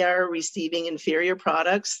they are receiving inferior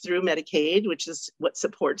products through Medicaid, which is what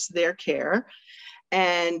supports their care.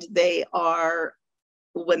 And they are,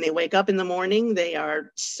 when they wake up in the morning, they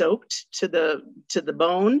are soaked to the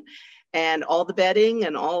bone, and all the bedding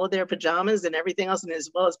and all of their pajamas and everything else, and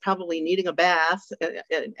as well as probably needing a bath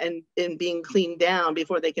and being cleaned down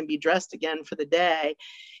before they can be dressed again for the day,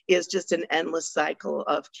 is just an endless cycle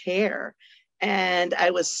of care. And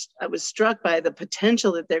I was struck by the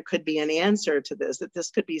potential that there could be an answer to this, that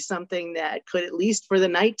this could be something that could, at least for the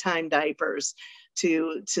nighttime diapers,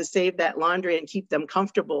 to save that laundry and keep them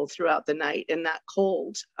comfortable throughout the night and not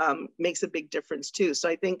cold, makes a big difference too. So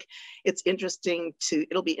I think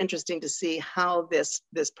it'll be interesting to see how this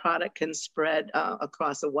product can spread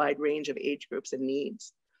across a wide range of age groups and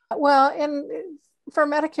needs. Well, and for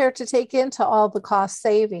Medicare to take into all the cost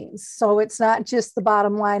savings. So it's not just the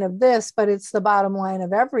bottom line of this, but it's the bottom line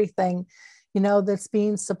of everything, that's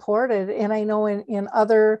being supported. And I know in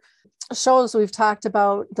other shows, we've talked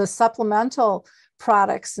about the supplemental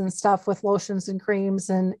products and stuff with lotions and creams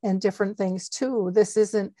and different things too. This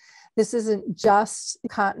isn't just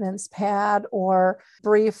continence pad or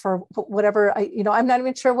brief or whatever. I'm not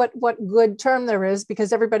even sure what good term there is,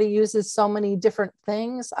 because everybody uses so many different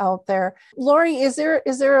things out there. Laurie, is there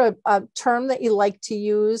a term that you like to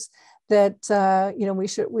use that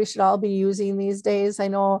we should all be using these days? I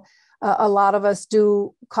know a lot of us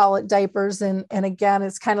do call it diapers, and again,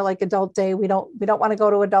 it's kind of like adult day. We don't want to go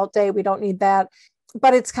to adult day. We don't need that.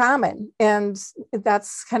 But it's common, and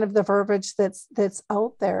that's kind of the verbiage that's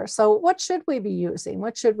out there. So what should we be using?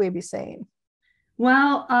 What should we be saying?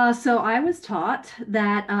 Well, so I was taught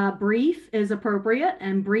that brief is appropriate,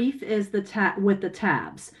 and brief is with the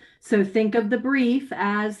tabs. So think of the brief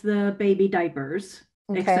as the baby diapers,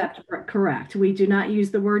 except correct. We do not use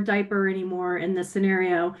the word diaper anymore in this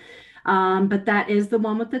scenario, but that is the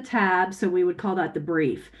one with the tab. So we would call that the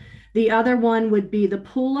brief. The other one would be the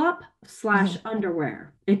pull-up /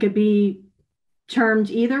 underwear. It could be termed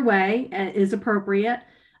either way, is appropriate.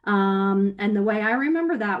 And the way I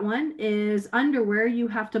remember that one is underwear you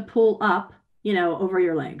have to pull up, over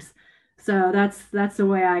your legs. So that's the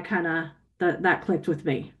way I kind of, that clicked with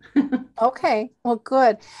me. Okay, well,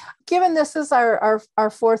 good. Given this is our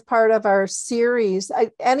fourth part of our series,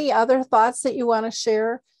 any other thoughts that you want to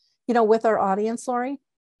share, with our audience, Laurie?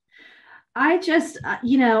 I just,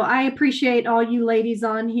 I appreciate all you ladies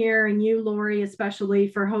on here, and you, Laurie, especially,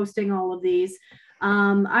 for hosting all of these.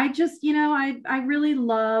 I just, I really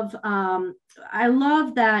love, I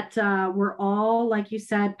love that we're all, like you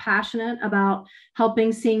said, passionate about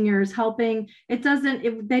helping seniors, they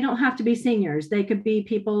don't have to be seniors. They could be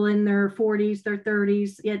people in their 40s, their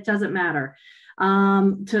 30s. It doesn't matter.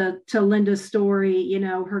 To Linda's story,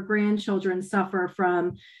 her grandchildren suffer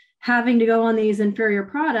from having to go on these inferior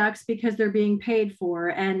products because they're being paid for.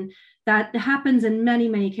 And that happens in many,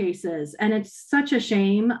 many cases. And it's such a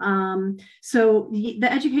shame. So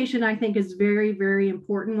the education, I think, is very, very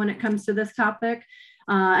important when it comes to this topic.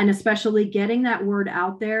 And especially getting that word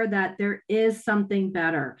out there that there is something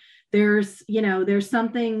better. There's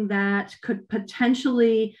something that could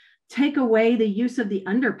potentially take away the use of the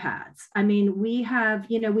underpads. I mean, we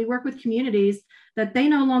work with communities that they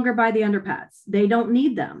no longer buy the underpads. They don't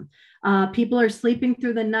need them. People are sleeping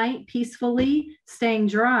through the night peacefully, staying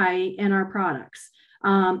dry in our products.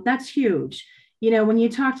 That's huge. When you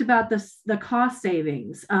talked about the cost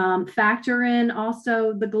savings, factor in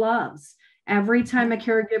also the gloves. Every time a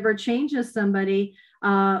caregiver changes somebody,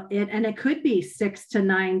 it could be 6 to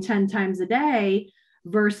 9, 10 times a day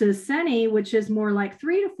versus Seni, which is more like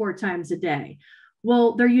 3 to 4 times a day.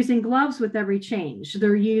 Well, they're using gloves with every change.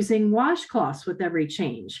 They're using washcloths with every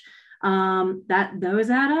change. Those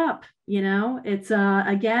add up. It's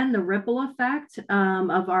again, the ripple effect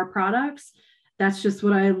of our products. That's just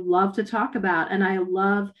what I love to talk about. And I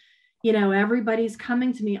love, everybody's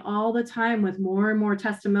coming to me all the time with more and more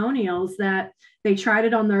testimonials that they tried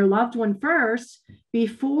it on their loved one first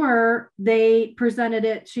before they presented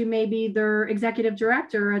it to maybe their executive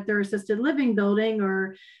director at their assisted living building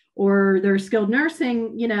or their skilled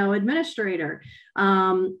nursing, administrator.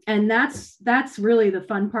 And that's really the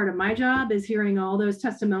fun part of my job, is hearing all those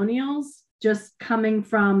testimonials just coming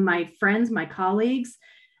from my friends, my colleagues,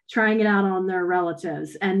 trying it out on their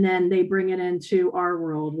relatives. And then they bring it into our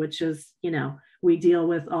world, which is, we deal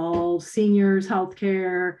with all seniors,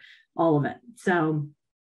 healthcare, all of it. So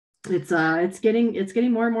it's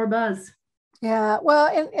getting more and more buzz. Yeah.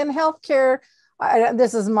 Well, in healthcare,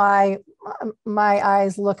 this is my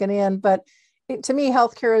eyes looking in, but to me,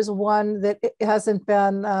 healthcare is one that it hasn't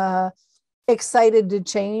been excited to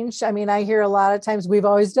change. I mean, I hear a lot of times, we've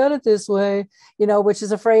always done it this way, which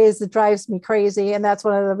is a phrase that drives me crazy. And that's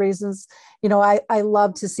one of the reasons, I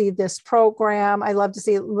love to see this program. I love to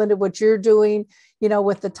see, Linda, what you're doing,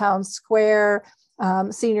 with the town square,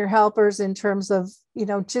 senior helpers, in terms of,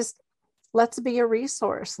 just let's be a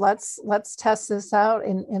resource. Let's test this out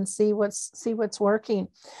and see what's working.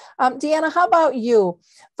 Deanna, how about you?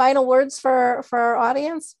 Final words for our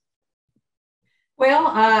audience? Well,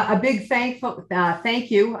 a big thank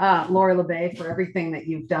you, Laurie LeBay, for everything that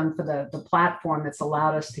you've done for the platform that's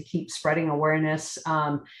allowed us to keep spreading awareness.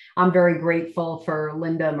 I'm very grateful for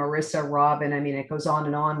Linda, Marisa, Robin. I mean, it goes on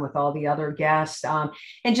and on with all the other guests.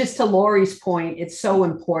 And just to Laurie's point, it's so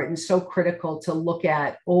important, so critical to look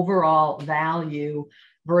at overall value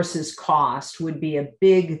versus cost would be a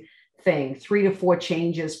big thing, 3 to 4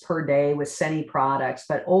 changes per day with Seni products,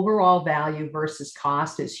 but overall value versus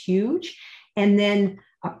cost is huge. And then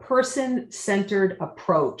a person-centered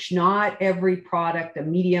approach. Not every product, a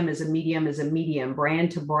medium is a medium is a medium,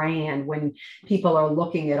 brand to brand, when people are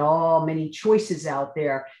looking at all many choices out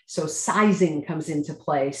there. So sizing comes into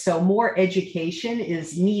play. So more education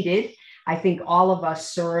is needed. I think all of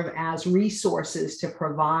us serve as resources to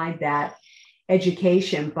provide that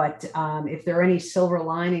education. But if there are any silver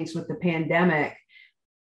linings with the pandemic,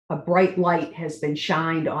 a bright light has been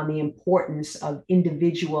shined on the importance of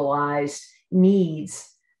individualized needs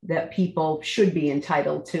that people should be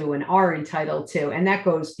entitled to and are entitled to. And that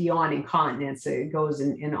goes beyond incontinence. It goes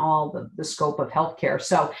in all the scope of healthcare.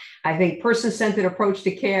 So I think person-centered approach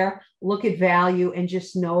to care, look at value, and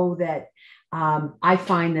just know that I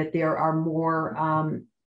find that there are more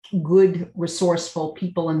good, resourceful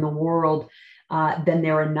people in the world than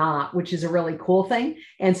there are not, which is a really cool thing.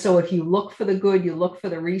 And so if you look for the good, you look for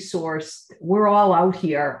the resource, we're all out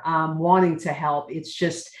here wanting to help. It's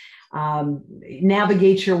just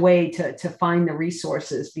navigate your way to find the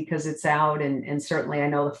resources, because it's out. And certainly I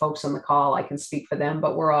know the folks on the call, I can speak for them,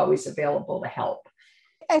 but we're always available to help.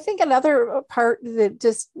 I think another part that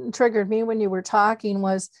just triggered me when you were talking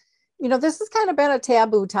was, this has kind of been a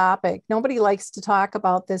taboo topic. Nobody likes to talk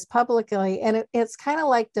about this publicly. And it's kind of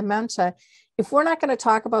like dementia. If we're not going to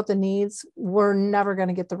talk about the needs, we're never going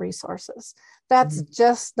to get the resources. That's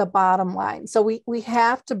just the bottom line. So we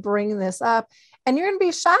have to bring this up, and you're going to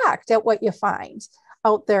be shocked at what you find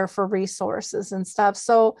out there for resources and stuff.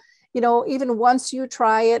 So, even once you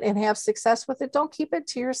try it and have success with it, don't keep it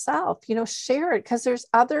to yourself, share it, because there's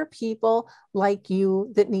other people like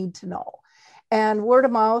you that need to know. And word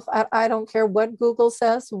of mouth, I don't care what Google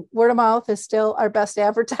says, word of mouth is still our best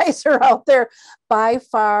advertiser out there by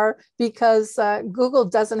far, because Google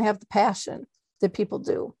doesn't have the passion that people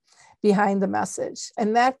do behind the message.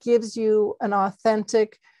 And that gives you an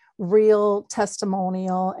authentic, real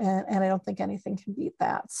testimonial. And I don't think anything can beat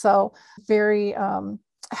that. So very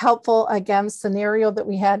helpful, again, scenario that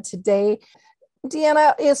we had today.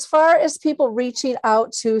 Deanna, as far as people reaching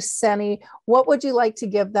out to Seni, what would you like to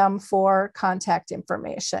give them for contact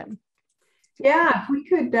information? Yeah, if we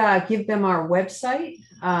could give them our website,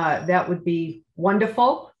 that would be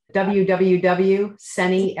wonderful.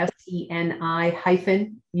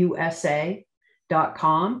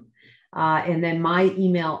 www.seni-usa.com. And then my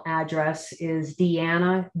email address is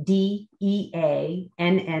Deanna, DEANNA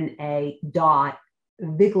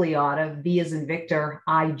Vigliotta, V as in Victor,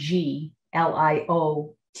 IGLIOTTA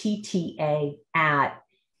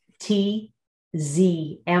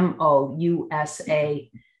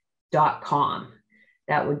 @TZMOUSA.com.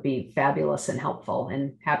 That would be fabulous and helpful,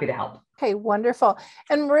 and happy to help. Okay, wonderful.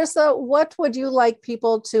 And Marisa, what would you like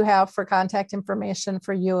people to have for contact information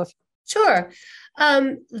for you? Sure.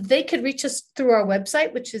 They could reach us through our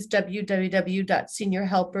website, which is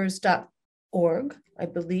www.seniorhelpers.org, I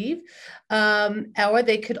believe. Or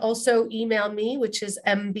they could also email me, which is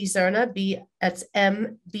Biserna, that's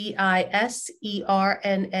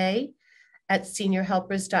MBISERNA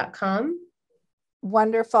 @seniorhelpers.com.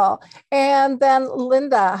 Wonderful. And then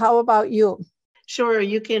Linda, how about you? Sure.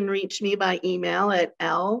 You can reach me by email at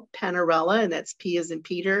Panarella, and that's P as in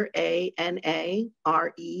Peter, ANARELLA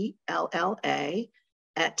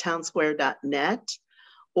 @townsquare.net.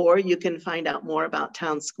 Or you can find out more about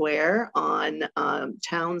Town Square on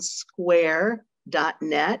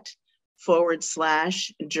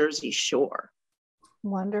townsquare.net/Jersey Shore.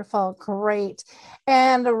 Wonderful. Great.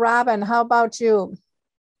 And Robin, how about you?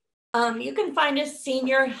 You can find us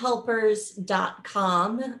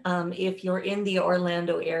seniorhelpers.com. If you're in the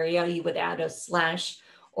Orlando area, you would add a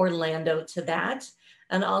 /Orlando to that.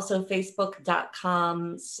 And also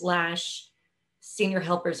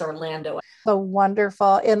facebook.com/seniorhelpersorlando. So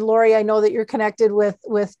wonderful. And Laurie, I know that you're connected with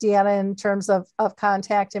Deanna in terms of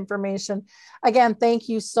contact information. Again, thank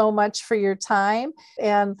you so much for your time.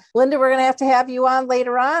 And Linda, we're going to have you on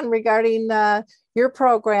later on regarding your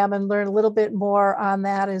program and learn a little bit more on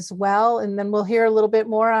that as well. And then we'll hear a little bit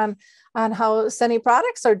more on how Seni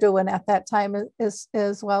products are doing at that time as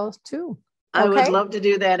well too. I would love to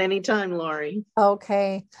do that anytime, Laurie.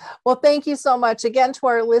 Okay. Well, thank you so much. Again, to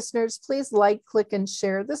our listeners, please like, click, and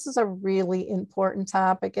share. This is a really important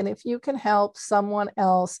topic. And if you can help someone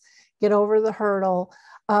else get over the hurdle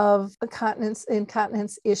of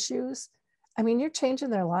incontinence issues, I mean, you're changing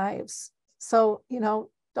their lives. So,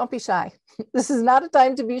 don't be shy. This is not a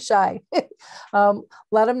time to be shy.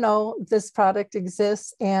 Let them know this product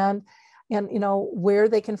exists and where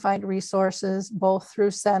they can find resources, both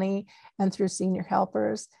through Seni and through Senior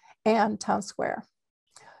Helpers and Town Square.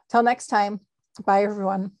 Till next time, bye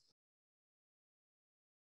everyone.